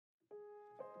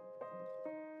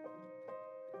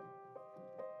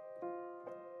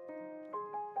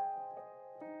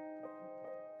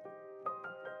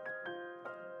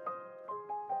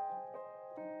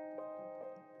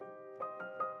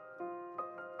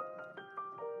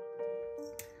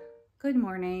Good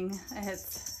morning.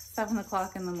 It's 7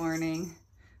 o'clock in the morning.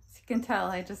 As you can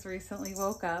tell, I just recently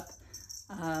woke up.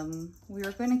 We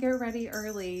were going to get ready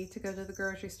early to go to the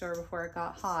grocery store before it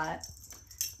got hot.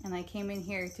 And I came in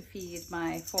here to feed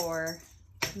my 4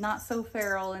 not so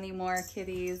feral anymore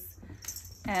kitties.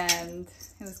 And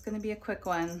it was going to be a quick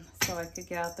one so I could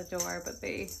get out the door, but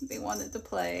they wanted to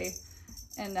play.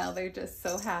 And now they're just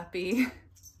so happy.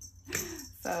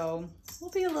 So we'll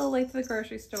be a little late to the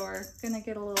grocery store. Gonna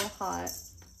get a little hot,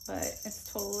 but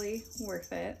it's totally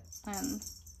worth it. And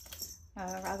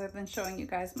rather than showing you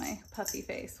guys my puppy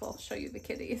face, we'll show you the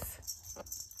kitties.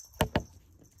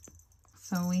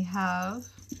 So we have,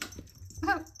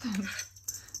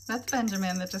 that's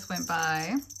Benjamin that just went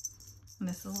by. And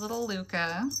this is little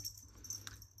Luca.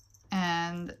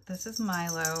 And this is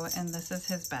Milo, and this is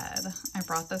his bed. I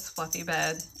brought this fluffy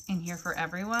bed in here for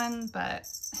everyone, but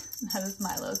that is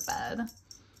Milo's bed.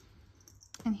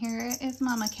 And here is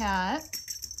Mama Cat.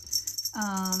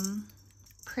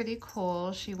 Pretty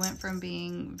cool. She went from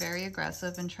being very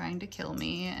aggressive and trying to kill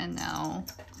me, and now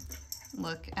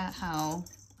look at how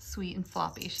sweet and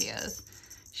floppy she is.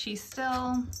 She's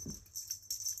still,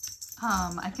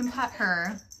 I can pet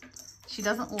her. She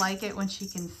doesn't like it when she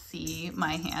can see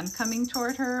my hand coming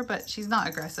toward her, but she's not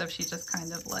aggressive. She just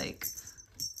kind of like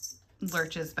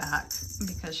lurches back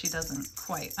because she doesn't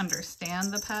quite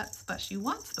understand the pets, but she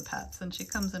wants the pets and she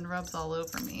comes and rubs all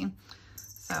over me.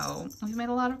 So we've made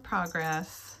a lot of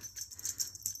progress.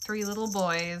 3 little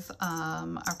boys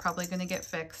are probably going to get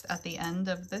fixed at the end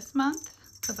of this month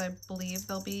because I believe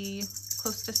they'll be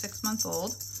close to 6 months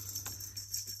old.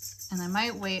 And I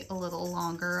might wait a little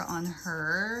longer on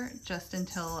her just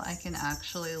until I can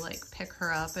actually like pick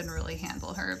her up and really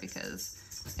handle her, because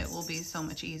it will be so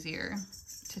much easier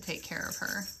to take care of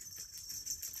her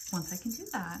once I can do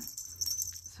that.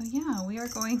 So yeah, we are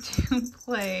going to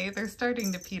play. They're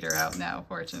starting to peter out now,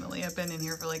 fortunately. I've been in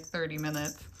here for like 30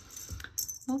 minutes.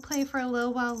 We'll play for a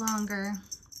little while longer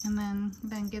and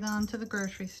then get on to the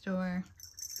grocery store.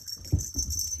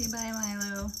 Say bye,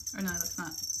 Milo. Or no, that's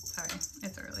not. Sorry,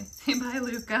 it's early. Say bye,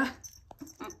 Luca.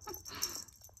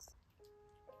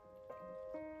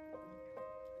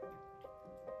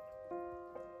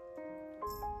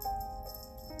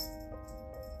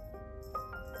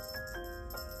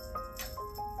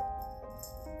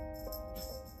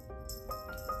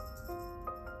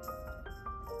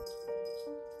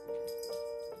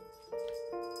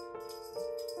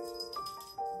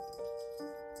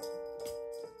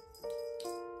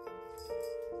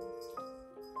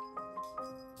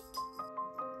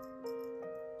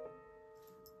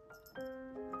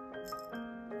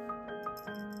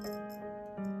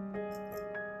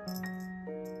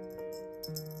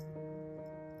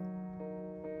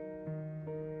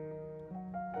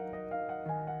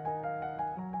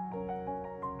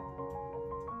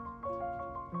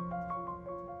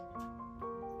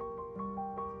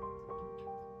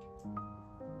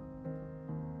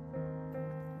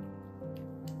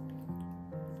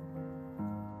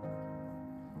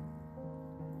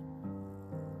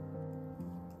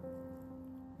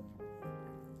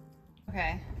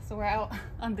 Okay, so we're out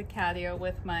on the patio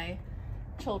with my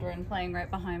children playing right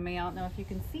behind me. I don't know if you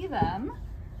can see them.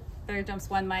 There jumps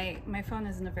one. My phone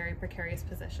is in a very precarious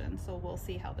position, so we'll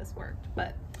see how this worked.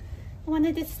 But I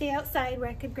wanted to stay outside where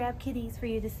I could grab kitties for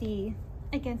you to see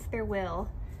against their will.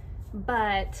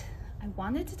 But I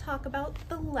wanted to talk about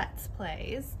the Let's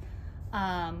Plays.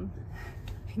 I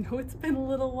know it's been a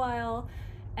little while,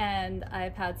 and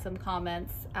I've had some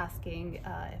comments asking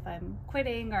if I'm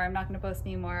quitting or I'm not going to post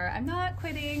anymore. I'm not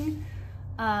quitting.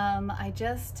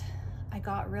 I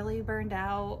got really burned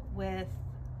out with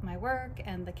my work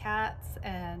and the cats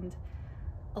and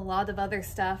a lot of other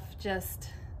stuff.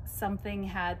 Just something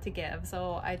had to give.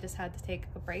 So I just had to take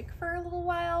a break for a little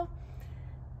while.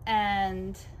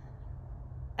 And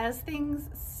as things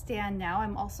stand now,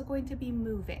 I'm also going to be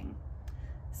moving.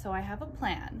 So I have a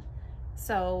plan.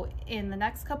 So in the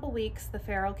next couple weeks, the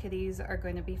feral kitties are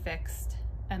going to be fixed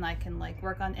and I can like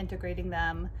work on integrating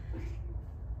them.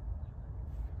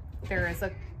 There is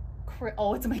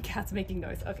oh, it's my cat's making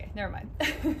noise. Okay, never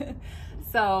mind.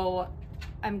 So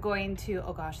I'm going to,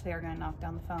 oh gosh, they are going to knock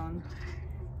down the phone.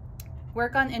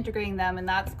 Work on integrating them, and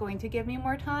that's going to give me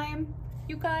more time,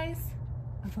 you guys.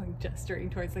 I'm like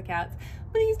gesturing towards the cats.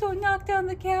 Please don't knock down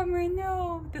the camera,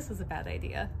 no. This was a bad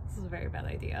idea. This is a very bad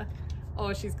idea.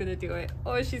 Oh, she's gonna do it.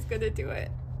 Oh, she's gonna do it.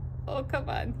 Oh, come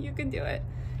on, you can do it.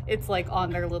 It's like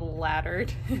on their little ladder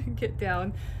to get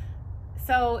down.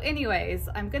 So anyways,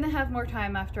 I'm gonna have more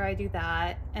time after I do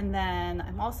that. And then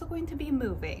I'm also going to be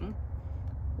moving,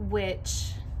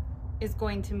 which is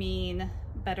going to mean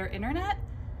better internet.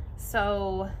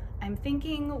 So I'm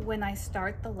thinking when I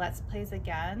start the Let's Plays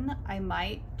again, I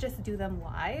might just do them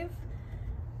live.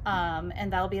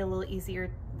 And that'll be a little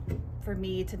easier for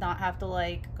me to not have to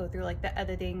like go through like the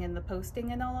editing and the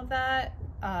posting and all of that.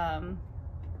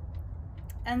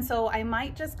 And so I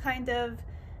might just kind of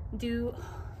do,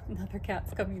 another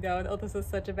cat's coming down. Oh, this is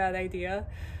such a bad idea.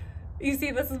 You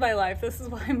see, this is my life. This is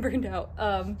why I'm burned out.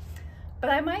 But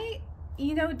I might,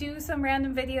 you know, do some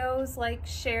random videos, like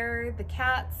share the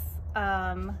cats.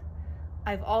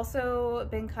 I've also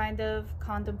been kind of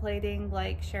contemplating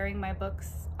like sharing my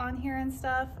books on here and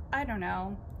stuff. I don't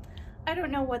know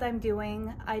what I'm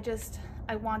doing.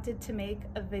 I wanted to make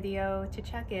a video to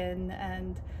check in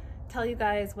and tell you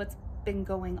guys what's been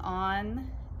going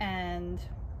on, and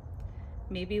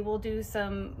maybe we'll do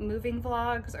some moving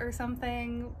vlogs or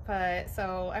something. But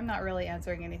so I'm not really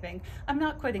answering anything. I'm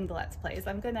not quitting the Let's Plays.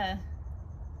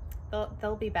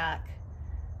 They'll be back.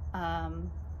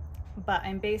 But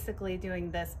I'm basically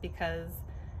doing this because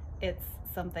it's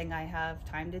something I have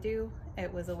time to do.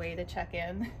 It was a way to check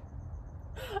in.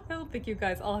 I don't think you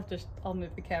guys, I'll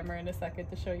move the camera in a second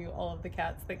to show you all of the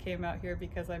cats that came out here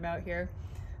because I'm out here.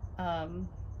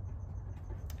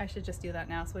 I should just do that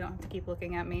now so we don't have to keep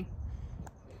looking at me.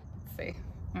 Let's see.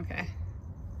 Okay.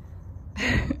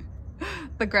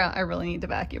 The ground, I really need to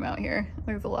vacuum out here.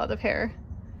 There's a lot of hair.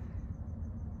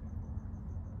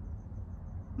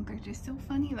 They're just so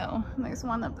funny though. There's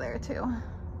one up there too.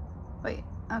 Wait,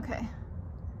 okay.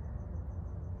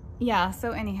 Yeah,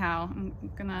 so anyhow,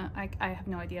 I have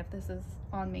no idea if this is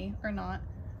on me or not.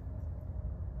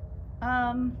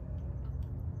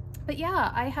 But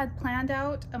yeah, I had planned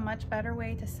out a much better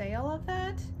way to say all of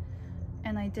that,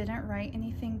 and I didn't write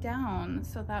anything down,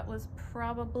 so that was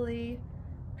probably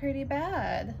pretty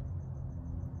bad.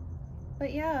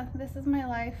 But yeah, this is my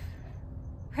life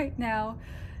right now.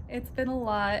 It's been a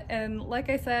lot, and like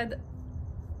I said,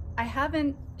 I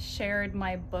haven't shared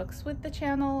my books with the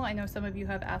channel. I know some of you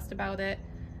have asked about it.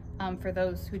 For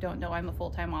those who don't know, I'm a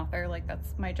full-time author, like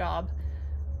that's my job.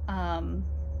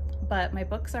 But my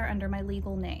books are under my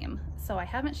legal name, so I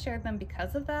haven't shared them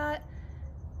because of that.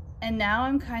 And now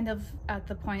I'm kind of at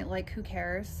the point like, who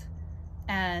cares?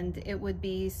 And it would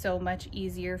be so much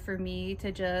easier for me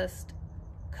to just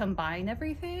combine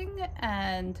everything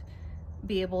and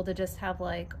be able to just have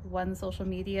like one social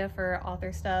media for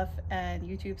author stuff and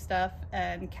YouTube stuff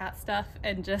and cat stuff,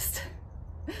 and just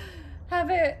have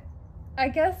it. I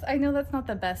guess I know that's not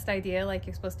the best idea, like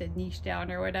you're supposed to niche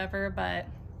down or whatever, but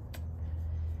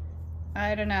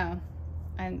I don't know.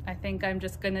 I think I'm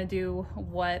just gonna do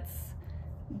what's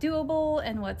doable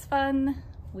and what's fun.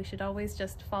 We should always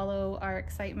just follow our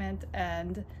excitement,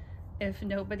 and if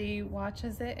nobody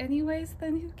watches it anyways,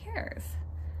 then who cares?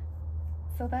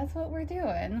 So that's what we're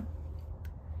doing.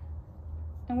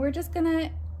 And we're just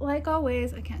gonna, like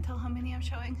always, I can't tell how many I'm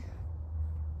showing,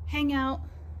 hang out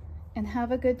and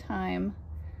have a good time.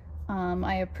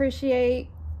 I appreciate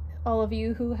all of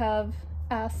you who have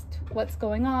asked what's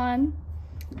going on.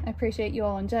 I appreciate you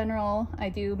all in general. I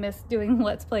do miss doing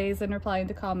Let's Plays and replying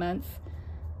to comments.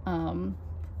 I'm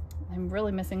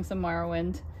really missing some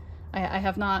Morrowind. I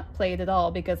have not played at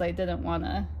all because I didn't want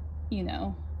to, you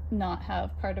know, not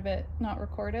have part of it not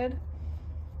recorded.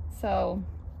 So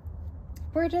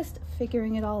we're just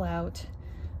figuring it all out.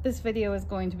 This video is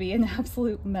going to be an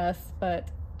absolute mess, but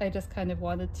I just kind of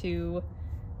wanted to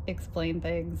explain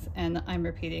things, and I'm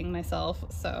repeating myself,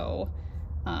 so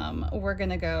we're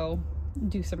gonna go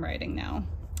do some writing now.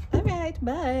 All right,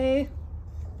 bye.